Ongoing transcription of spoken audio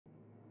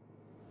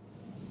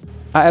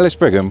At Ellis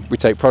Brigham, we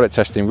take product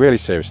testing really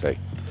seriously.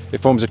 It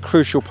forms a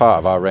crucial part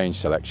of our range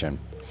selection.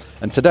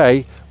 And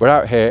today, we're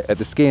out here at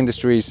the Ski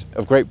Industries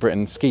of Great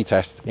Britain ski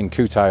test in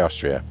Kutai,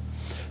 Austria.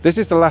 This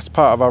is the last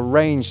part of our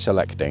range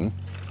selecting.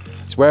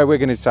 It's where we're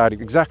going to decide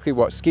exactly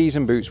what skis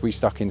and boots we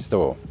stock in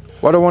store.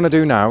 What I want to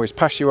do now is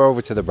pass you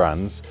over to the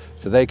brands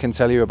so they can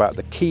tell you about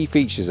the key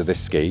features of this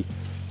ski,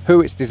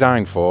 who it's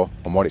designed for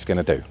and what it's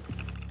going to do.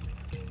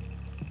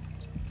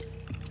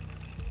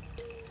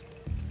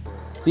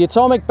 The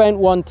Atomic Bent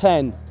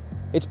 110.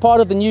 It's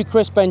part of the new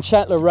Chris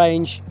Benchetler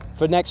range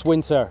for next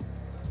winter.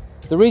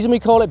 The reason we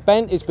call it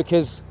Bent is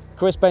because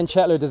Chris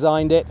Benchetler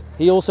designed it.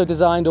 He also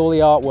designed all the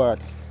artwork.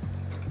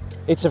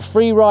 It's a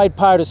freeride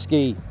powder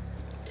ski.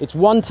 It's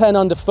 110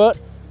 underfoot,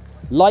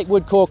 Light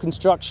Woodcore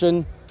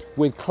construction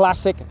with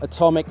classic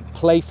Atomic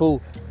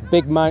playful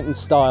big mountain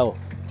style.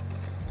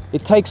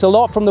 It takes a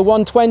lot from the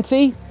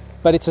 120,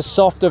 but it's a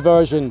softer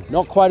version,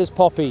 not quite as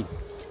poppy.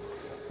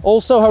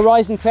 Also,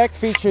 Horizon Tech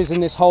features in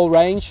this whole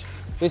range.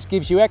 This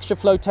gives you extra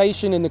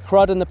flotation in the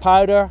crud and the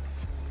powder,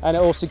 and it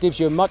also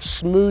gives you a much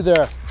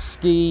smoother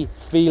ski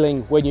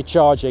feeling when you're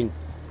charging.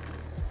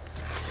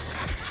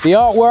 The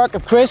artwork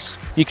of Chris,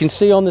 you can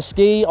see on the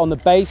ski, on the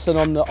base and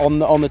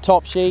on the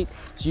top sheet.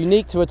 It's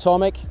unique to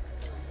Atomic.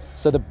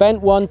 So the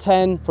Bent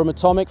 110 from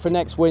Atomic for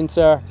next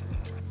winter.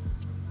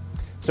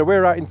 So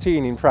we're out in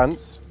Tignes in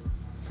France.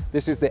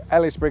 This is the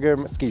Ellis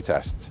Brigham ski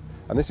test,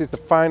 and this is the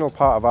final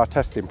part of our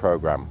testing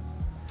program.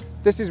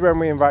 This is when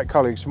we invite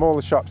colleagues from all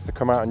the shops to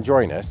come out and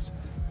join us,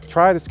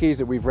 try the skis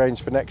that we've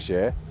ranged for next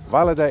year,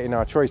 validating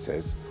our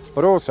choices,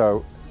 but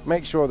also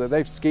make sure that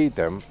they've skied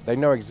them, they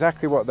know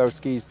exactly what those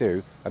skis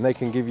do, and they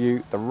can give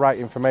you the right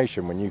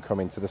information when you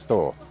come into the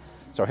store.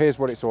 So here's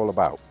what it's all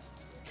about.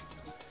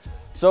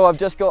 So I've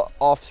just got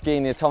off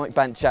skiing the Atomic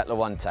Benchetler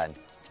 110.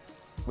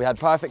 We had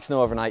perfect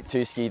snow overnight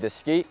to ski this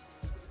ski.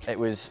 It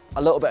was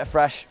a little bit of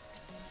fresh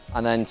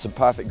and then some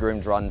perfect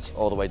groomed runs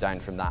all the way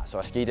down from that. So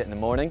I skied it in the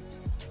morning.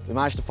 We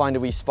managed to find a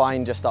wee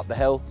spine just up the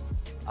hill,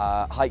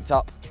 hiked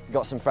up,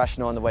 got some fresh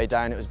snow on the way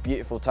down. It was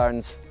beautiful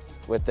turns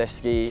with this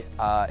ski.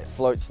 It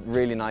floats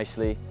really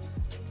nicely,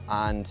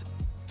 and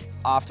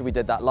after we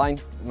did that line,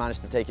 we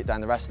managed to take it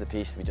down the rest of the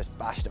piece. We just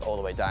bashed it all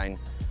the way down.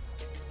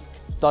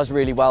 Does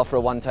really well for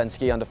a 110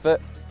 ski underfoot.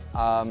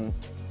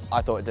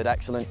 I thought it did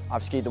excellent.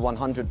 I've skied the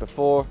 100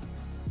 before,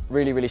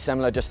 really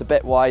similar, just a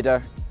bit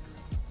wider,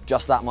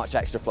 just that much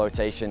extra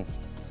flotation,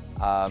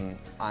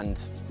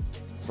 and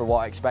for what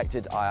I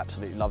expected, I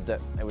absolutely loved it.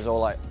 It was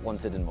all I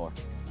wanted and more.